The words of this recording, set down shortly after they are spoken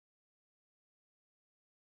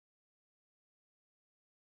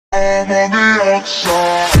I'm on the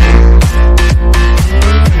outside.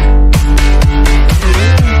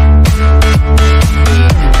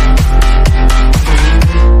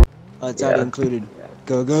 It's already included.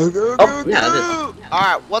 Go, go, go, Oh, go, yeah, go!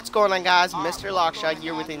 Alright, what's going on, guys? Mr. Lockshot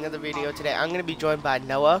here with another video today. I'm going to be joined by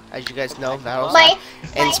Noah, as you guys know, ViralZaps,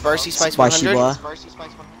 and Sparcy Spice 100.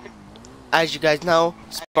 As you guys know,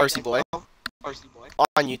 Sparcy Boy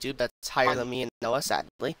on YouTube. That's higher than me and Noah,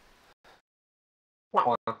 sadly.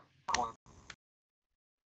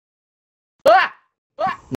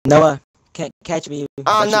 Noah, can't catch me.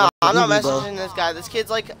 Oh no, I'm not messaging this guy. This kid's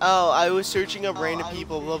like, oh, I was searching up random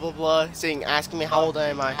people, blah blah blah, asking me how old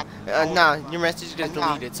am I. Nah, your message is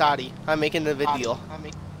deleted. Sorry, I'm making the video.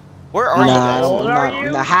 Where are you guys? How old are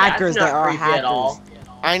you? The hackers, they are creepy at all. hackers.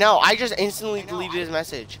 I know. I just instantly deleted his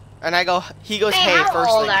message, and I go, he goes, hey,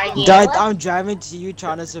 first thing. Darth, I'm driving to you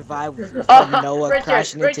trying to survive from Noah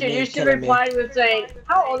crashing into me you and should killing me. reply with saying,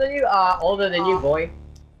 how old are you? Older than you, boy.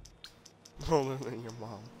 Older than your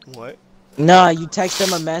mom. What? No, you text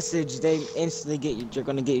them a message, they instantly get you. You're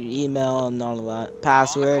gonna get your email and all of that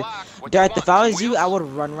password. Darth, if I was you, I would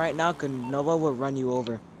run right now, cause Noah would run you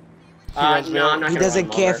over. No, I'm not He gonna doesn't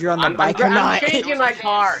run care over. if you're on the bike or not. I'm changing my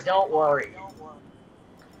car. Don't worry.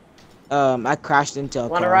 I crashed into a car.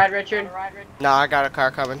 Want to ride, Richard? No, I got a car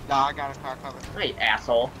coming. Oh, you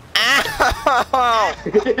asshole. Ow!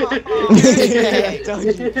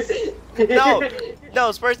 No,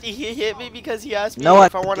 Sparcy, he hit me because he asked me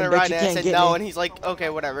if I wanted to ride, and I said no, and he's like, okay,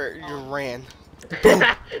 whatever, you ran.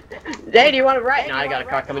 Hey, do you want to ride? No, I got a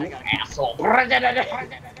car coming, you asshole.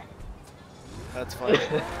 That's funny.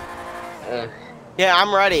 Yeah,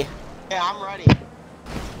 I'm ready.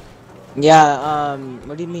 Yeah,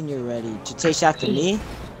 what do you mean you're ready? To chase after me?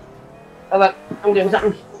 Hold up, I'm doing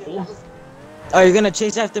something. Oh, you're gonna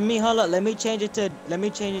chase after me? Hold up, let me change it to my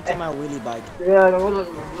wheelie bike.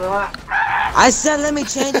 I said let me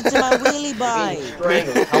change it to my wheelie bike.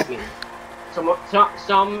 Help me.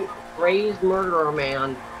 Some crazed murderer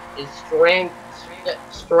man is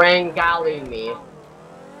strangling me.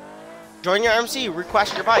 Join your MC,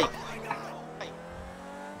 request your bike.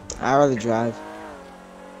 I'd rather drive.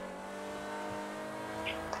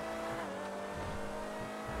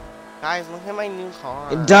 Guys, look at my new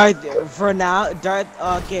car. Darth, for now,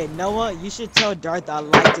 okay, Noah, you should tell Darth I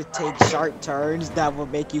like to take sharp turns that will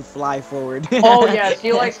make you fly forward. Oh yes,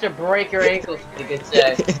 he likes to break your ankles, you could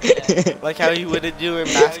say. Like how you would do in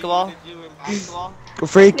basketball?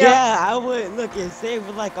 Freak, yeah, I would, look, and say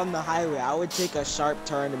for like on the highway, I would take a sharp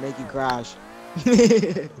turn to make you crash.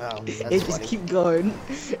 Oh, It just keep going.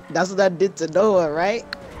 That's what I did to Noah, right?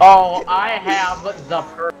 Oh, I have the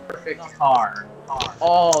perfect car.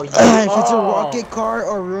 Oh, yeah. If it's a rocket car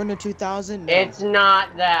or Ruiner 2000, no. It's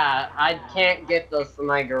not that. I can't get those from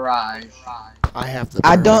my garage. I have the.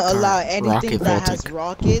 I don't allow anything that has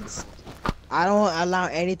rockets. I don't allow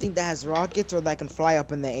anything that has rockets or that can fly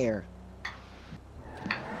up in the air.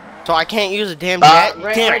 So I can't use a damn jet.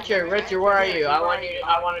 Richard, where are you? I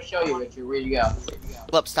want to show you, Richard. Where you go?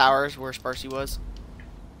 Phillips Towers, where Sparcy was.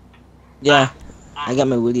 Yeah, I got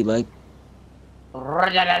my wheelie bike.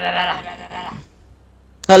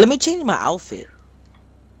 Oh, let me change my outfit.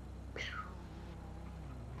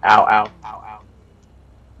 Ow.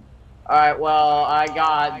 Alright, well, I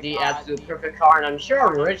got the absolute perfect car, and I'm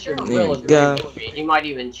sure Richard will agree with me. He might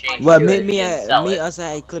even change Well, it meet us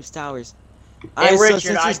at Eclipse Towers. Hey,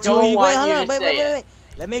 Richard, I don't want you to say it.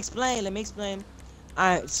 Let me explain.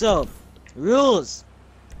 Alright, so, rules.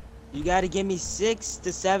 You gotta give me 6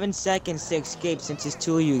 to 7 seconds to escape since it's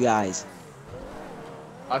 2 of you guys.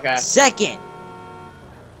 Okay. Second,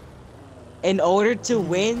 in order to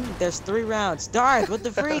win, there's 3 rounds. Darth, what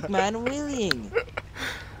the freak, man? I'm wheeling.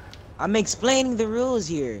 I'm explaining the rules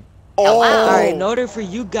here. Oh! Alright, in order for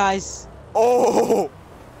you guys... Oh!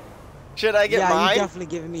 Should I get mine? Yeah, you're definitely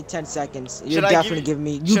giving me 10 seconds. You're Should definitely giving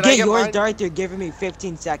me... You get yours, Darth, you're giving me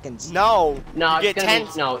 15 seconds. No! No, you get 10.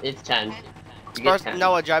 No, it's 10.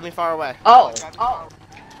 Noah, drive me far away. Oh!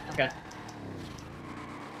 Okay.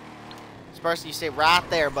 Sparcy, you stay right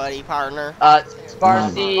there, buddy, partner.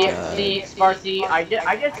 Sparcy, Sparcy, I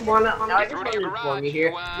just wanna inform you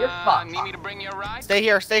here. You're fucked. Stay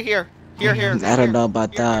here. Here. I don't know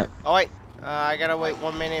about that. Oh, wait. I gotta wait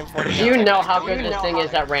 1 minute and 40 Do you know how good this thing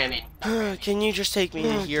is at ramming? Can you just take me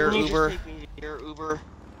to here, Uber?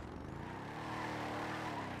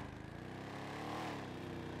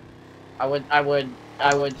 I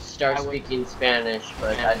would start speaking Spanish,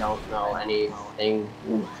 but I don't know anything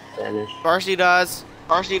in Spanish. Sparcy does.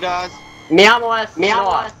 Me llamo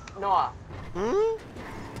Noah. Hmm?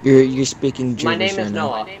 You're speaking Jewish My name is right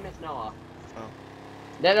Noah. Oh.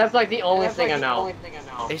 That's like the only thing I know.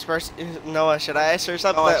 Hey, Sparcy, Noah, should I search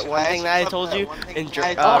up that one thing that I told you in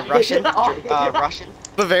Russian? Russian.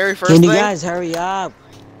 The very first Can thing? you guys hurry up?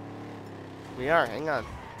 We are, hang on.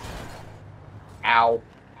 Ow.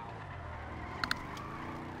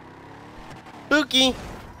 Spooky!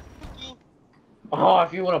 Oh,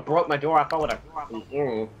 if you would have broke my door, I would have.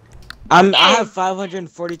 I have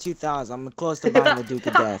 542,000. I'm close to buying the Duke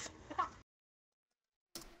of Death.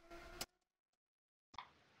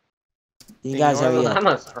 You guys hurry I up.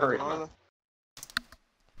 must hurt.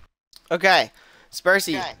 Okay,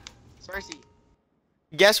 Sparcy.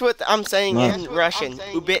 Guess what I'm saying in Russian?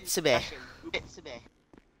 Ubit sebe.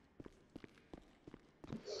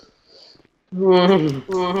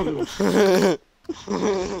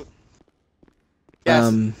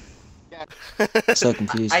 So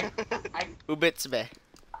confused. Ubit sebe.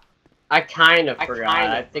 I kind of forgot.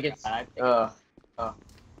 I think it's.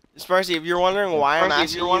 Sparcy, if you're wondering why I'm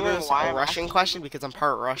asking you this a Russian question, because I'm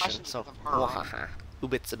part Russian, so.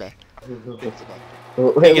 Ubit sebe.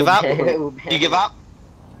 You give up? You give up?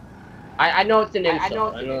 I know it's an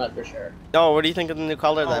insult. I know that for sure. No, what do you think of the new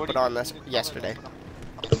color that I put on this yesterday?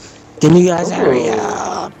 Can you guys hurry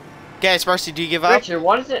up? Okay, Sparcy, do you give up? Richard,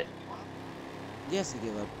 what is it? Yes, I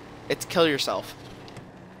give up. It's kill yourself.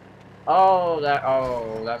 Oh, that's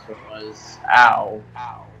what it was. Ow.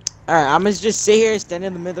 Alright, I'm gonna just sit here, stand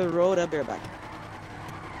in the middle of the road, I'll be right back.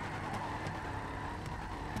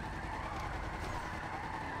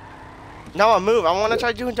 Noah, move. I want to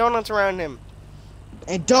try doing donuts around him.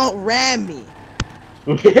 And don't ram me!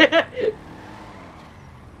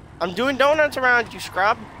 I'm doing donuts around you,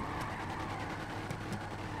 scrub.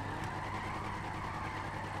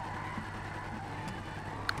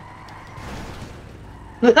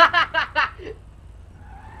 You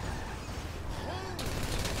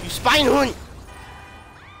Schweinhund!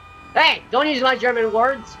 Hey, don't use my German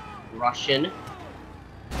words. Russian.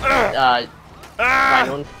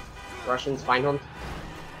 Schweinhund. Russian Schweinhund.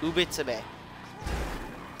 Ubitsabe.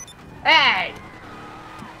 Hey!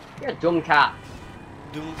 You're a dumb cop.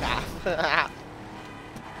 Dumka.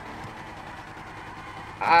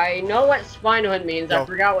 I know what Schweinhund means. No. I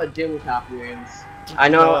forgot what doom cop means. I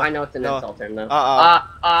know it's an insult term though.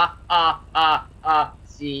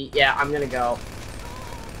 See, yeah, I'm gonna go.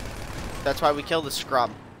 That's why we killed the scrub.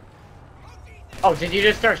 Oh, did you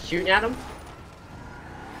just start shooting at him?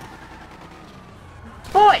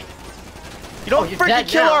 Boy! You don't you're freaking dead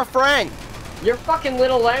kill now. our friend! Your fucking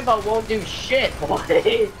little Lambo won't do shit, boy.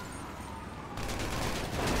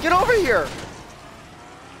 Get over here!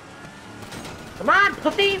 Come on,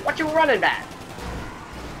 pussy! What you running back?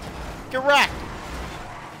 Get wrecked!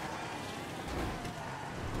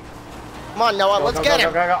 Come on, Noah, let's get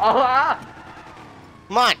him! Oh,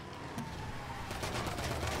 Come on!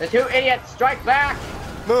 the two idiots strike back!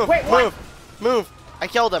 Move! Wait, what? Move! I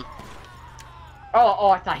killed him. Oh,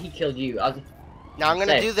 I thought he killed you. Now I'm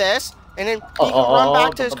gonna do this, and then he can run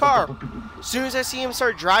back to his car. As soon as I see him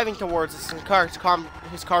start driving towards his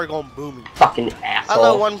car going booming. Fucking asshole.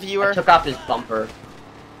 Hello, one viewer. I took off his bumper.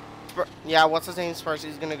 Yeah, what's his name? Sparcy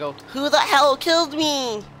is gonna go, who the hell killed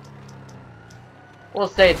me? We'll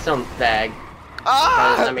say it's some fag.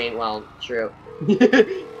 Ah! I mean, well, true.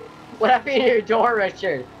 What happened to your door,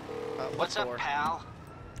 Richard? What's up, pal?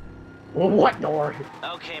 What door?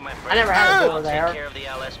 Okay, my friend. I never had a door I'll there. take care of the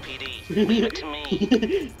LSPD. Leave it to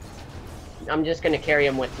me. I'm just gonna carry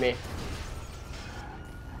him with me.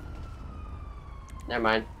 Never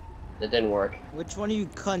mind. That didn't work. Which one of you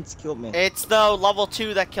cunts killed me? It's the level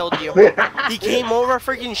 2 that killed you. He came over,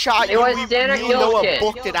 freaking shot It you. was Me Santa and kill Noah kit.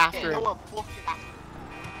 booked it after him.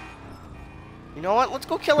 You know what? Let's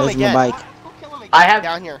go kill him Where's again. my bike? I have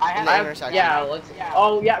Down here, in the intersection. Yeah, let's.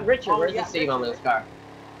 Oh yeah, Richard, where's the seat on this car?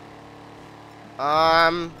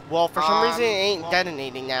 Well, for some reason it ain't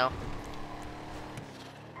detonating now.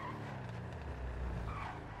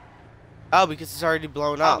 Oh, because it's already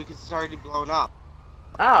blown up.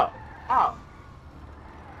 Oh.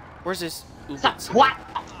 Where's this? What?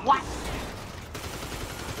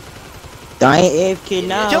 I ain't AFK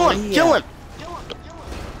now. Kill him! Kill him!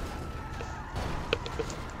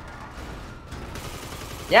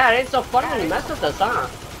 Yeah, it ain't so funny when you mess with us, huh?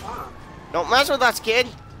 Don't mess with us, kid.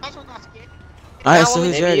 Alright, so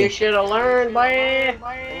who's Maybe ready? you should have learned, boy.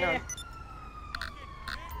 Hang on.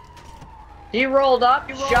 He rolled up,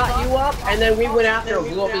 shot you up, and then we went after him,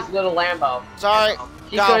 blew up his little Lambo. Sorry.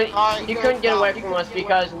 He Go. couldn't get away from us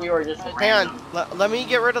because we were just. Hang on. Let me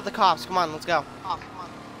get rid of the cops. Come on, let's go.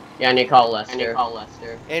 Yeah, and he called Lester.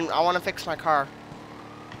 And I want to fix my car.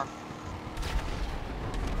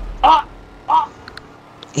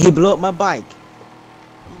 He blew up my bike.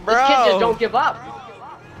 This kid just Bro. don't give up.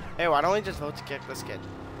 Hey, why don't we just vote to kick this kid?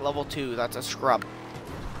 Level 2, that's a scrub.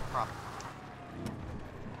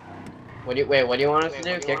 What do you want us to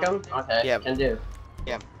do? Kick him? Okay, Yeah. can do.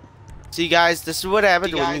 See, guys, this is what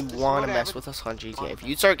happens when you want to mess with us on GTA. If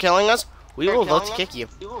you start killing us, we will vote to kick you.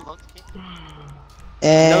 No joke.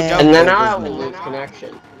 And then I will lose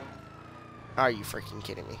connection. Are you freaking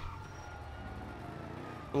kidding me?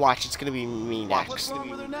 Watch, it's gonna be me next.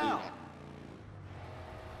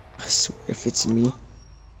 I swear if it's me.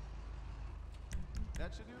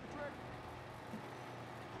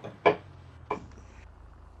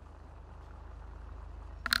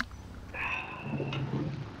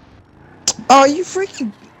 Oh, you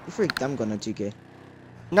freaking... I'm gonna 2K.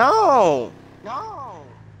 No!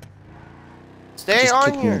 Stay Just on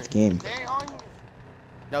kicked me here. out the game.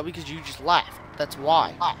 No, because you just left. That's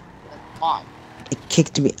why. It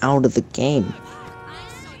kicked me out of the game.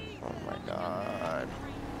 Oh my god.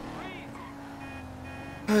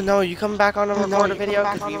 No, you come back on and record a video?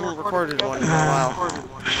 Because we haven't recorded one in a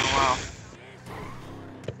while.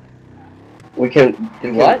 We can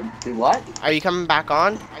do what? Are you coming back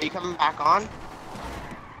on?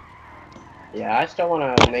 Yeah, I still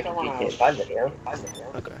want to make a GTA 5 video.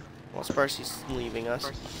 Okay. Well, Sparcy's leaving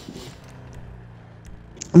us.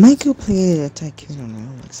 I might go play a Tycoon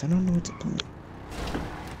on Alex. I don't know what to play.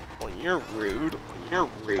 Well, you're rude.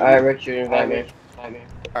 Alright, Richard, invite me.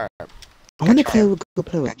 Alright. I want to go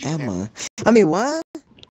play with Emma. I mean, what?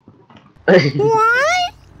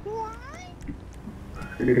 What?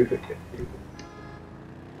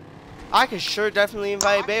 I could sure definitely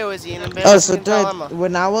invite Bayoizzy and Oh, so can tell Emma.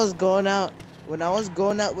 when I was going out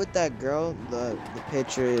with that girl, the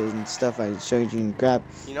picture and stuff I showed you and crap,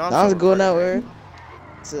 You know I'm I was so going out recording. with her.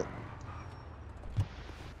 So,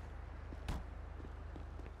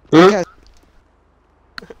 Hmm?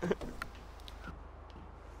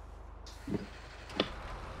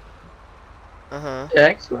 Uh-huh.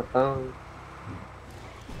 Text my phone.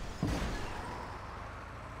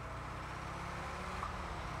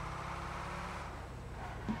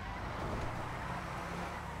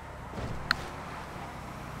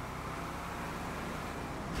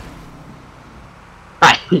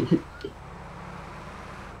 Hi.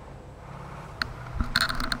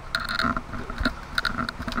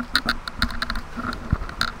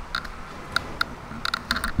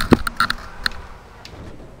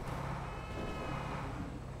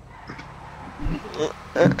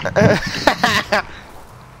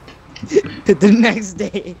 the next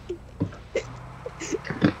day.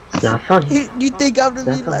 Not funny. You think I'm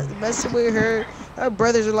gonna be That's like messing with her? Her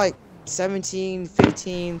brothers are like 17,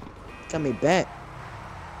 15. Got me back.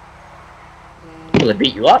 Will it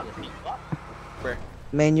beat you up?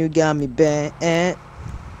 Man, you got me back.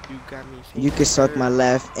 You got me. You can suck my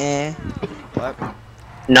left. What?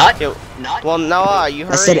 Not. Yo, well, Noah, you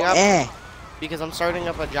I said hurrying up? Because I'm starting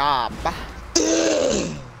up a job.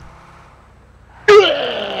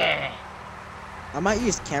 I might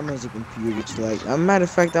use cameras and computers. Like, as a matter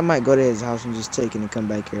of fact, I might go to his house and just take it and come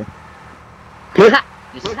back here.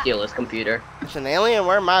 Just steal his computer. It's an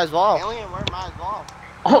Alienware, might as well.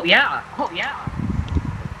 Oh yeah.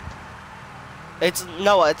 It's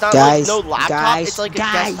Noah. It's not Guys, like no laptop. guys, it's like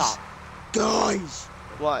guys. a desktop. Guys!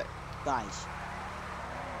 What? Guys.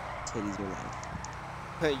 Titties are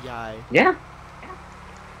life. Yay. Yeah.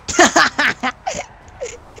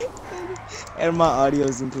 And my audio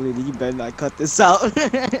is included. You better not cut this out.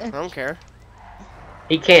 I don't care.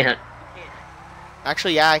 He can't.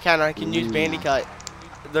 Actually, yeah, I can. I can use Bandicut.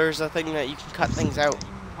 There's a thing that you can cut things out.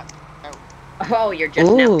 Oh, you're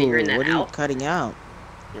just now figuring that what are you out. cutting out?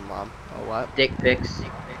 Your mom. Oh, what? Dick pics.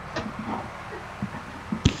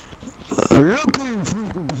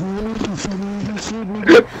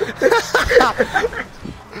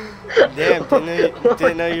 Damn,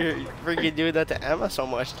 didn't know you freaking doing that to Emma so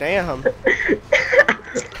much. Damn.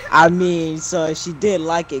 I mean, so she did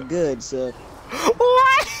like it good, so.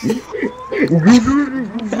 What?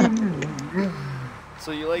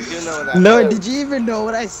 So you like doing that with that? No, did you even know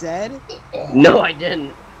what I said? No, I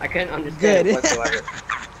didn't. I couldn't understand it Good. whatsoever.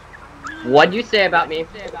 What'd you say about me?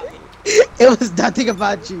 It was nothing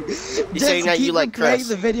about you. You saying that you like playing Chris?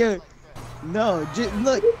 the video. No, just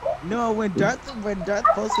look. No, when Darth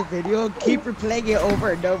posts a video, keep replaying it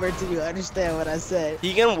over and over until you understand what I said.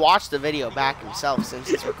 He can watch the video back himself since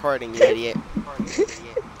he's recording, you idiot.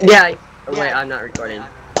 Yeah. Wait, I'm not recording.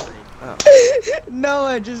 Oh.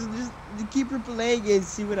 No, just keep replaying it and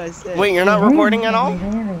see what I said. Wait, you're not recording at all?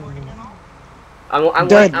 I'm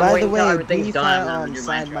Dud, waiting by the until way, everything's beef done. on I'm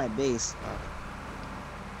inside gonna my base.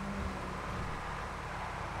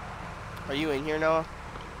 Are you in here, Noah?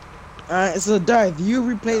 Alright, so Darth, you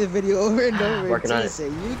replay the video over and over Working on it. so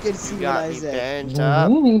you can see You what got I me said. bent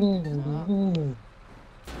up.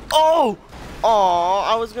 Oh!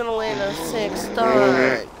 Aw, I was gonna land a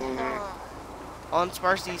 6-star on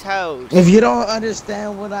Sparcy's house. If you don't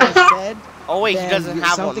understand what I said, Oh wait, he then doesn't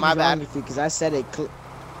have one, something's my wrong bad. with you because I said it.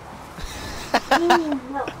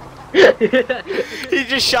 He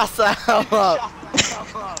just shuts the hell up.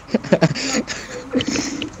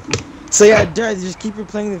 So yeah, Darth, just keep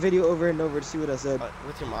replaying the video over and over to see what I said.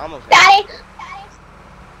 With your mom, okay? Daddy.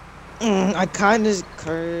 I kinda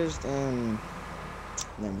cursed and...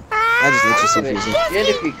 I just let yourself use it. Shit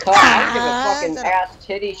if you cut. I don't give a fucking ass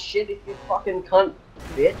titty shit if you fucking cunt,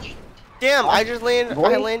 bitch. Damn, I just landed.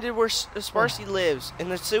 Boy. I landed where Sparcy lives in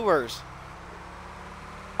the sewers.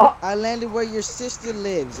 I landed where your sister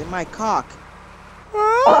lives, in my cock.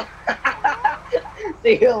 So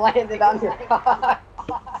you landed on your cock.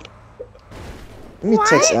 Let me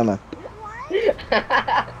text Emma.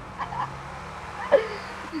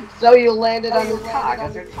 So you landed on your cock.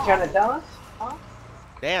 That's what you're trying to tell us?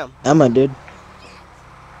 Damn. Emma, dude.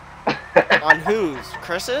 On whose?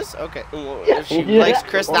 Chris's? Okay. Well, if she likes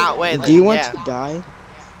Chris that way, then Do you want yeah. to die?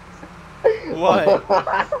 What?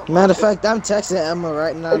 Matter of fact, I'm texting Emma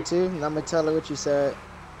right now too, and I'm gonna tell her what you said.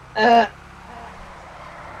 Guys,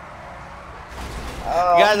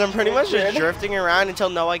 I'm pretty much just drifting around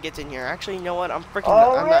until Noah gets in here. Actually, you know what? I'm freaking.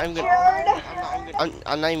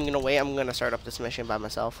 I'm not even gonna wait. I'm gonna start up this mission by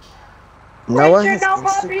myself. Noah has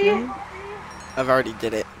Instagram? I've already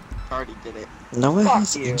did it. Noah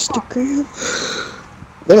has you. Instagram?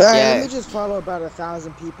 Let Yeah. me just follow about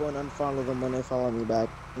 1,000 people and unfollow them when they follow me back.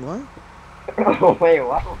 What? Wait,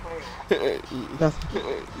 what? Nothing.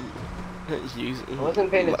 I wasn't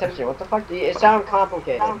paying attention. What the fuck? It sounds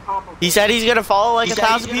complicated. He said he's gonna follow like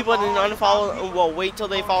 1,000 people and then unfollow. Well, wait till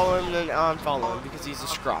they follow him and then unfollow him because he's a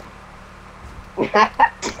scrub.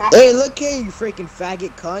 Hey, look here, you freaking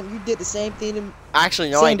faggot cunt. You did the same thing to Actually,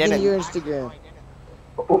 no, I same thing to didn't. your Instagram.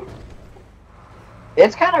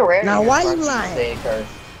 It's kind of rare. Now, to hear why you Sparcy lying? say curse.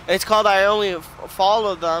 It's called I only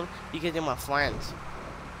follow them because they're my friends.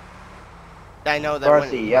 I know that when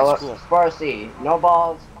Sparcy, in yellow. school. Sparcy, no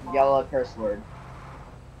balls, yellow curse word.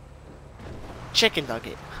 Chicken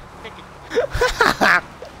nugget.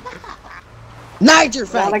 Niger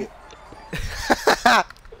faggot!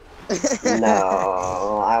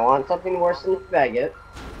 No, I want something worse than faggot.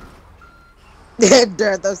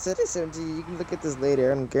 Darth, I'll send this to you. You can look at this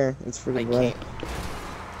later. I don't care. It's I pretty funny. can't.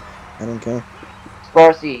 I don't care.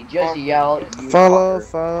 Sparcy, just yell. You Follow,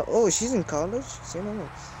 fucker. follow. Oh, she's in college? Say no more.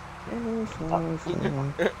 Follow. Say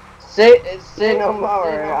no more.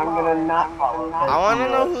 I'm gonna not follow. I wanna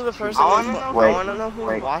know who the person is. I wanna know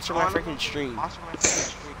who's watching my freaking stream.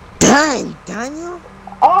 Dang, Daniel?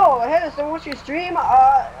 Oh, hey, so what's your stream?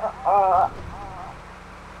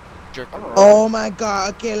 Jerk. Oh my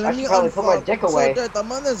god, okay, let I me should probably put my unfollow. dick away. So, I'm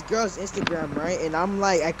on this girl's Instagram, right? And I'm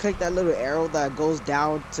like, I click that little arrow that goes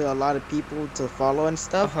down to a lot of people to follow and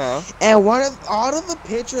stuff. And all of the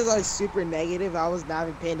pictures are super negative. I was not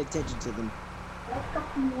even paying attention to them.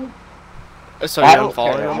 So I you don't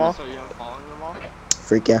unfollowing care. them all?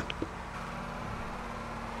 Freak yeah.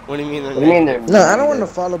 What do you mean? What do you mean they're No, I don't want to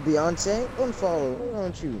follow Beyonce. Unfollow. What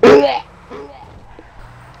don't you?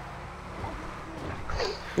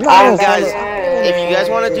 No, I don't Guys, follow. if you guys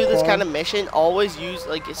want to do this kind of mission, always use,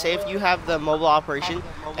 like, say if you have the mobile operation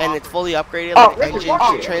and it's fully upgraded, like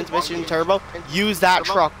engine, transmission, turbo, use that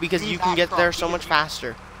truck because you can get there so much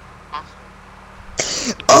faster.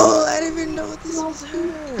 Oh, I didn't even know what this was.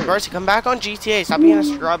 Mercy, come back on GTA. Stop being a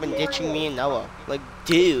scrub and ditching me and Noah. Like,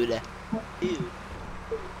 dude.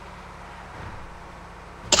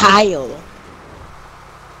 Kyle.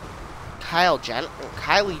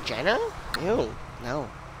 Kylie Jenner? Ew, no.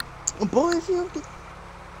 Boy, if you don't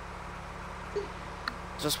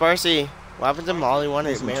So, Sparcy, what happens if Molly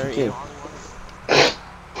wanted to marry you?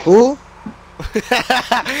 Who?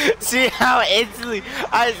 See how instantly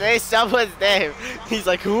I say someone's name. He's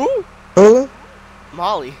like, who? Who?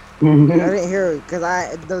 Molly. I didn't hear it because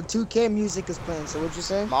the 2K music is playing. So what'd you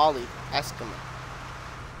say? Molly. Eskimo.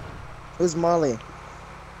 Who's Molly?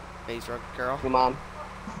 Face rug girl. Come on.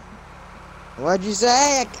 What'd you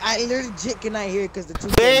say? I legit cannot hear it because the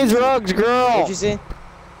 2K. Face rugs girl. What'd you say?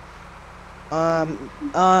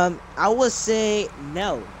 I would say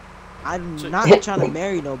no. I'm not trying to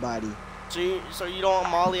marry nobody. So you don't want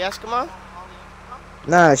Molly Eskimo?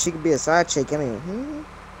 Nah, she could be a side chick anyway.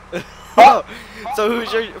 Oh, so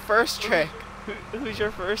who's your first chick? Who's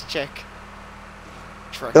your first chick?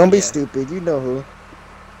 Don't be stupid. You know who.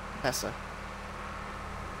 Tessa.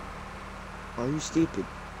 Oh, you stupid.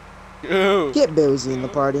 Ooh. Get Billsy in the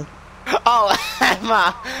party. Oh,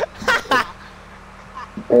 Emma.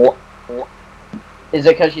 Is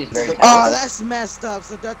it because she's very Oh, talented? that's messed up.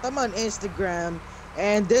 So I'm on Instagram,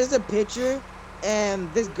 and there's a picture,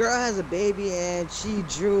 and this girl has a baby, and she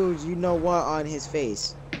drew, you know what, on his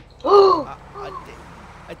face.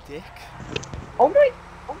 A dick? Oh my!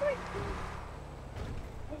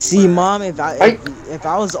 See, mom, if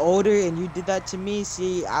I was older and you did that to me,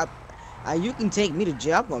 see, you can take me to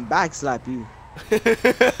jail. I'm gonna backslap you.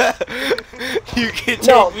 You can take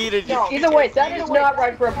No, me to jail. either way, that is not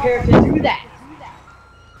right for a parent to do that.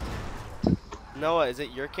 Noah, is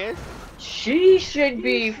it your kid? She should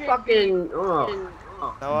be fucking Noah,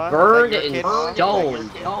 burned is that your and kid? stoned.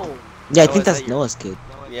 Yeah, I Noah, think is that's that your- Noah's kid.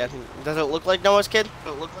 Yeah, does it look like Noah's kid?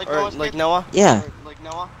 Or like Noah? Yeah, Like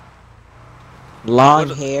Noah? long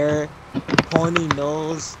hair, pony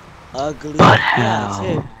nose, ugly. But Yeah, that's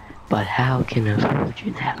him. But how can a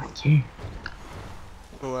virgin have a kid?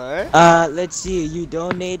 What? Let's see. You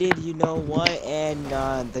donated, you know what, and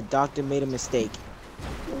the doctor made a mistake.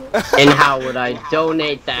 And how would I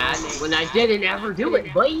donate that when I didn't ever do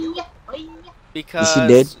it, boy? Because... She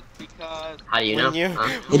did. How do you know? When you-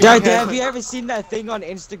 Hey, Doctor, have you ever seen that thing on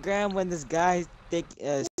Instagram when this guy stick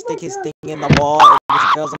his thing in the wall and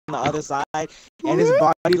this girl's on the other side and his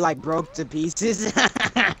body like broke to pieces?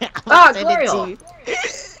 Oh, Send it to Gloria! you.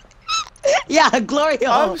 Yeah, Gloria.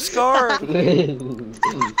 I'm scarred.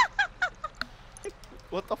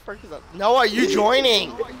 What the frick is that? Noah, you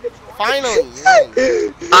joining? Finally, you're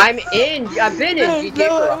in. I'm in. I've been in Hey, GTA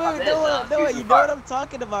for Noah, you know what I'm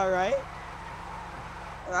talking about, right?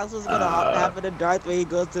 That's what's gonna happen to Darth when he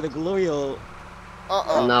goes to the glory hole.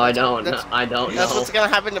 No, I don't. That's- I don't That's know. what's gonna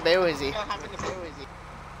happen to Baywizzy.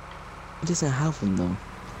 He doesn't have him though.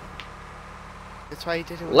 That's why he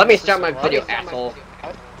didn't. Let me start my video, asshole.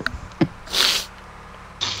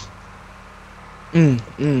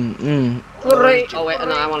 Three. Oh wait,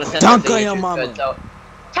 no, I want to test Dunk something. on your It's mama. good, so.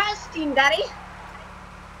 Testing, daddy.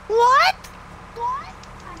 What?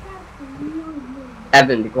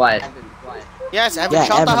 Evan, be quiet. Yes, Evan, Yeah,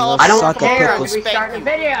 shut the Evan, hell up. let's I don't suck a care. I'm pickle. restarting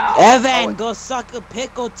the video. Evan, go suck a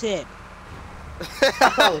pickle tip.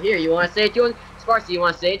 Oh, here, you want to say it to him? Sparcy, you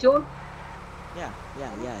want to say it to him? Yeah,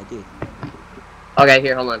 I did. Okay,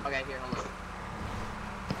 here, hold on.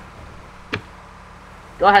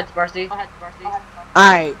 Go ahead, Sparcy.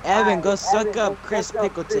 Alright, Evan, go suck up Chris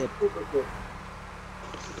Pickle Tip.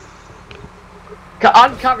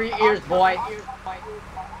 Uncover your ears, boy.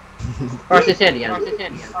 Sparcy, say it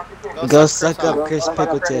again. Go suck up Chris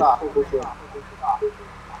Pickle Tip.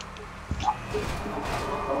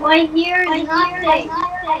 My ear is nothing.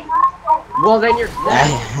 Well, then you're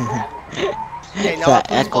Okay, It's Noah, an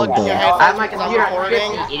please echo plug in your though. I'm headphones like because I'm computer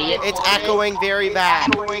recording. you idiot. It's echoing very bad.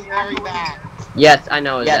 Yes, I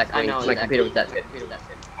know. Yes, I know. My computer was that good.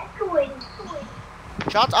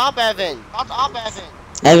 Shut up, Evan.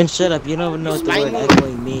 Evan, shut up. You don't know what the word Spiny.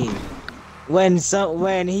 echoing means. When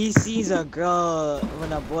he sees a girl,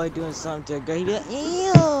 when a boy doing something to a girl, he be like,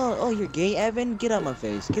 ew. Oh, you're gay, Evan? Get out my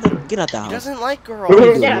face. Get out the He house. doesn't like girls.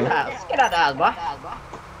 Get out of the house. Get out of the house,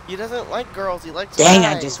 boy. He doesn't like girls. He likes Dang,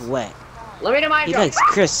 guys. I just wet. Let me do my He job. likes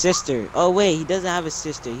Chris' sister. Oh wait, he doesn't have a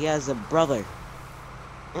sister. He has a brother.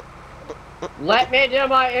 Let me do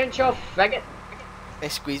my intro, faggot. Hey,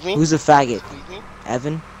 squeeze me. Who's a faggot?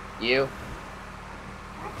 Evan? You.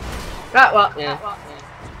 Ah, well, yeah.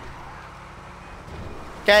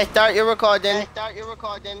 Okay, start your recording.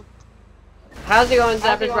 How's it going,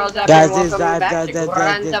 Zappers, ViralZaps? Guys, Welcome this back to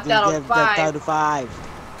Grand Theft Auto 5. 5.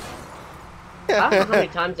 I don't know how many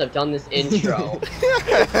times I've done this intro.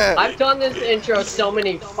 I've done this intro so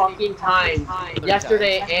many fucking times.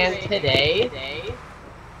 Yesterday and today.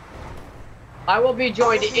 I will be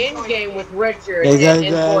joined in-game with Richard and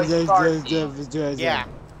in-voice Sparcy. Yeah.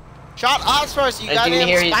 Shut up first, you As you can goddamn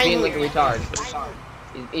hear, he's being spiny. like a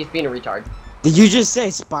retard. He's being a retard. Did you just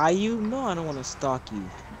say spy you? No, I don't want to stalk you.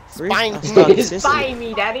 First, Spine- I stalk your sister. Spy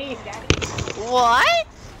me, daddy. What?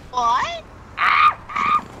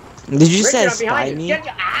 Did you say Richard, I'm spy behind you. me? Get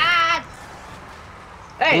your ass!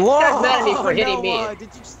 Hey, this Whoa! guy's mad at me for hitting no, me. Did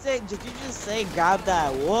you just say grab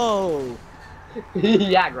that? Whoa!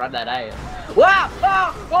 Yeah, grab that ass. Wow!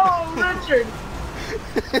 Oh, Richard!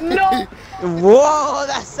 No! Whoa!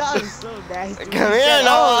 That sounds so nasty. Come You here, said,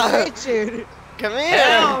 "Oh, Noah." Richard. Come here.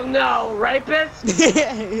 Hell no, rapist!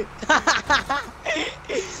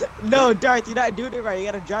 No, Darth, you're not doing it right. You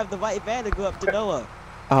gotta drive the white van to go up to Noah.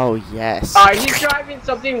 Oh, yes. He's driving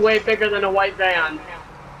something way bigger than a white van.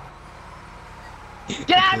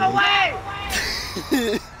 Get out of the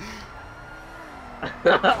way!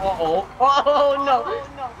 Uh-oh. Oh,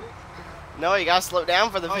 no. No, you gotta slow down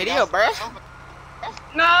for the video, bruh.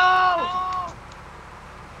 No!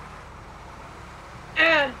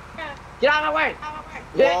 And get out of the way!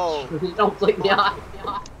 Whoa. Bitch! Don't flick me off.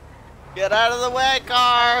 Get out of the way,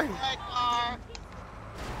 car!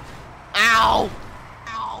 Ow!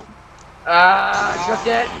 Just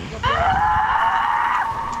it.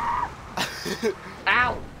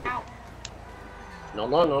 Ow! No,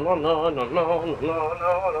 no, no, no, no, no, no, no, no,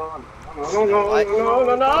 no, no,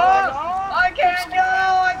 no, no! I can't go!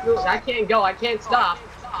 I can't go. I can't stop.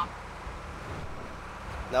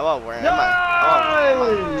 Noah, where am I?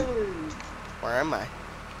 Oh, where am I?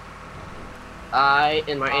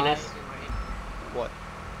 In my anus. What?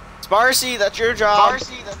 Sparcy, that's your job.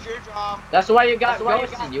 That's why you got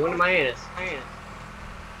ghosted. You went in my anus.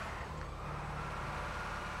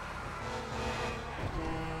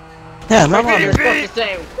 Yeah, my mom. You're supposed to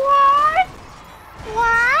say what?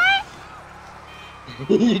 What?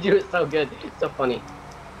 You do it so good. It's so funny.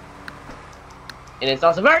 And it's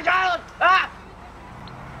also very violent. Ah!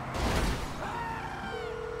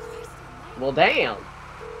 Well, damn.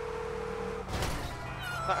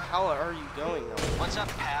 How are you going though? What's up,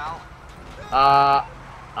 pal?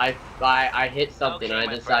 I hit something. Okay, I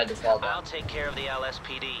my decided to fall I'll down. take care of the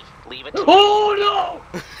LSPD. Leave it to me. Oh no!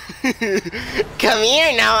 Come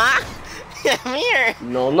here, Noah. Come here.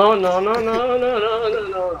 No, no, no, no, no, no, no, no,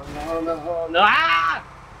 no, no, no, no, ah!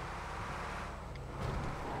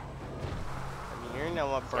 Come here,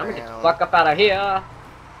 Noah I'm gonna get the Brown. fuck up out of here.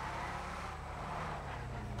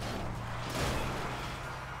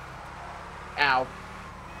 Ow.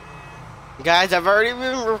 Guys, I've already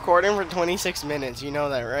been recording for 26 minutes. You know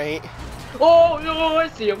that, right? Oh no, I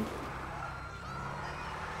see him.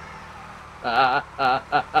 Ah!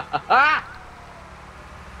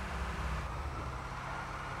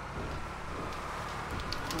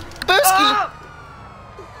 Booski! Ah!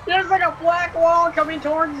 There's like a black wall coming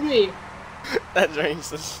towards me. That's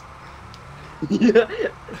racist. Yeah.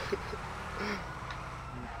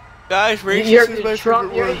 Guys, racist is my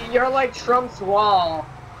Trump, favorite word. you're like Trump's wall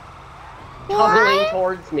coming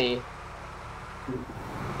towards me.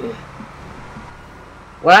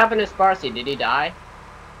 What happened to Sparcy? Did he die?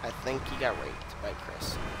 I think he got raped by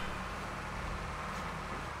Chris.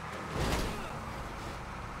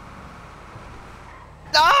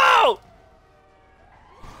 No!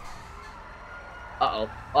 Uh-oh.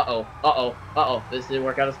 Uh-oh. Uh-oh. Uh-oh. This didn't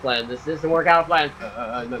work out as planned. This doesn't work out as planned.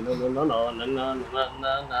 No, no, no, no, no, no, no, no,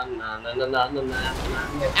 no, no, no, no, no, no.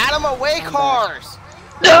 Out of my way, cars!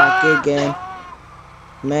 Back again.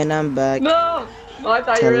 Man, I'm back. No! Oh, I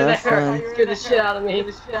thought you were there. Telephone. Scared the shit out of me.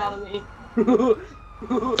 The shit out of me.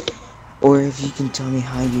 Or if you can tell me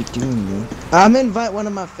how you're doing, man. I'm invite one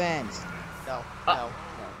of my fans. No, no,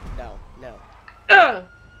 no, no, no.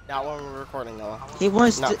 Not when we're recording, Noah. He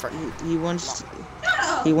wants Not to. for-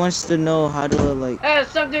 He wants to know how to like. Hey, there's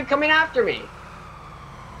some dude coming after me.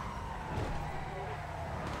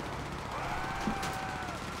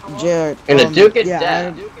 Jared. And the Duke is yeah,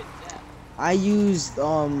 dead. I used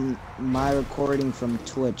my recording from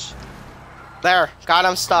Twitch. There, got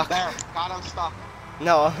him stuck.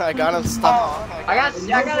 No, I got him stuck. I got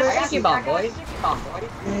a sticky bomb, boys.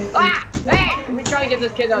 Ah! Hey! Let me try to get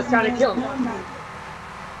this kid that was trying to kill me.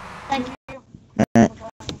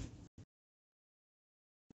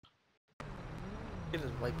 It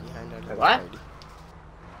is right behind us. What?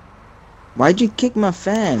 Why'd you kick my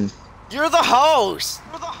fan? You're the host!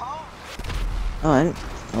 Oh,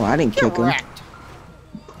 I didn't kick him. Correct.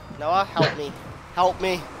 Noah, help me. Help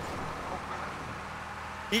me.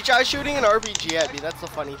 He tried shooting an RPG at me, that's the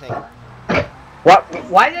funny thing. What?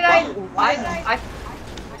 Why did I?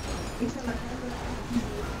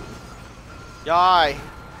 Yai.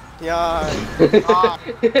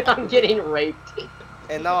 Yai. I'm getting raped.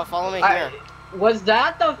 And Noah, follow me here. Was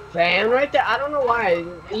that the fan right there? I don't know why.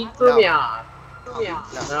 He threw me off.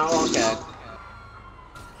 No, okay.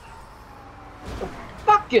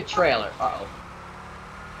 Fuck your trailer. Uh-oh.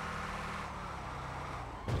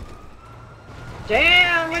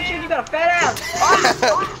 Damn, Richard, you got a fat ass.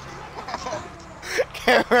 Ah!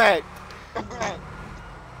 Correct.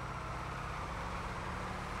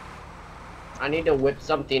 I need to whip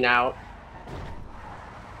something out.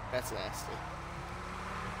 That's nasty.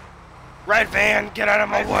 Red van, get out of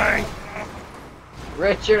my way!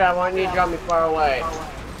 Richard, I want you to drop me far away.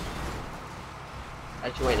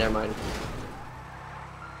 Actually, wait, never mind.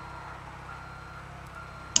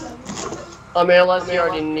 I mean, unless you're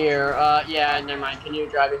already near. Yeah, never mind. Can you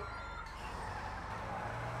drive it?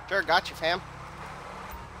 Sure, got you, fam.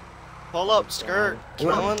 Pull up, skirt.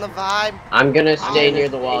 Killing the vibe. I'm gonna stay near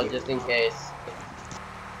the wall just in case.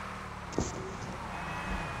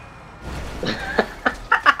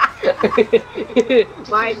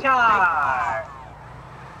 My car!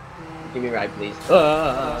 Give me a ride, please.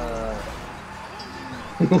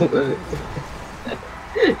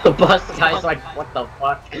 The bus guy's like, what the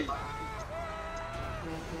fuck?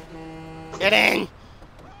 Get in!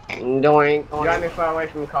 Doing. Drive me far away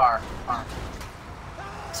from the car.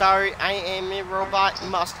 Sorry, I am a robot.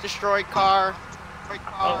 Must destroy car.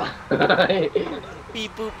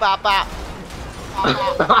 Beep boop bop bop.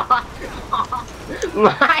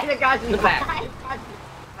 The guy's in the back.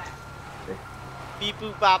 Beep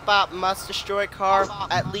boop bop bop. Must destroy car.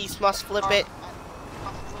 At least must flip it.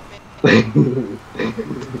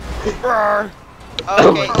 Brr.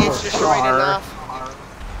 Okay, it's destroyed enough.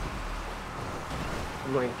 Oh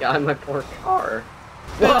my god, my poor car.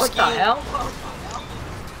 What the hell?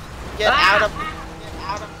 Get out of.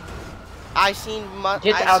 I seen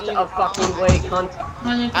Get out of fucking way, cunt.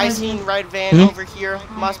 I seen red van over here.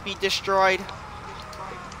 Must be destroyed.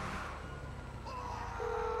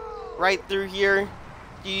 Right through here.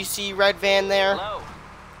 Do you see red van there? Hello.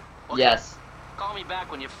 Yes. Call me back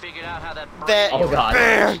when you figured out how that. Oh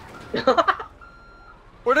god.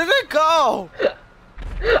 Where did it go?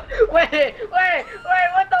 Wait,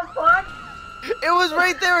 what the fuck? It was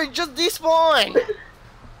right there. It just despawned.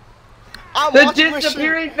 I'm The watching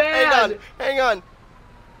disappearing machine. van! Hang on.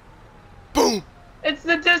 Boom. It's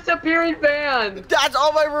the disappearing van! That's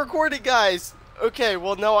all my recording, guys. Okay,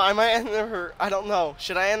 well, no, I might end her. I don't know.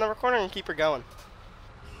 Should I end the recording and keep her going?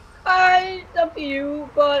 It's up to you,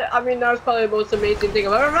 but I mean, that was probably the most amazing thing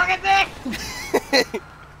I've ever fucking seen!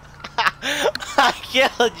 I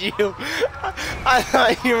killed you. I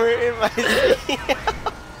thought you were in my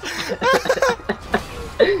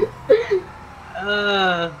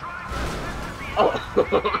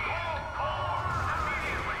Oh.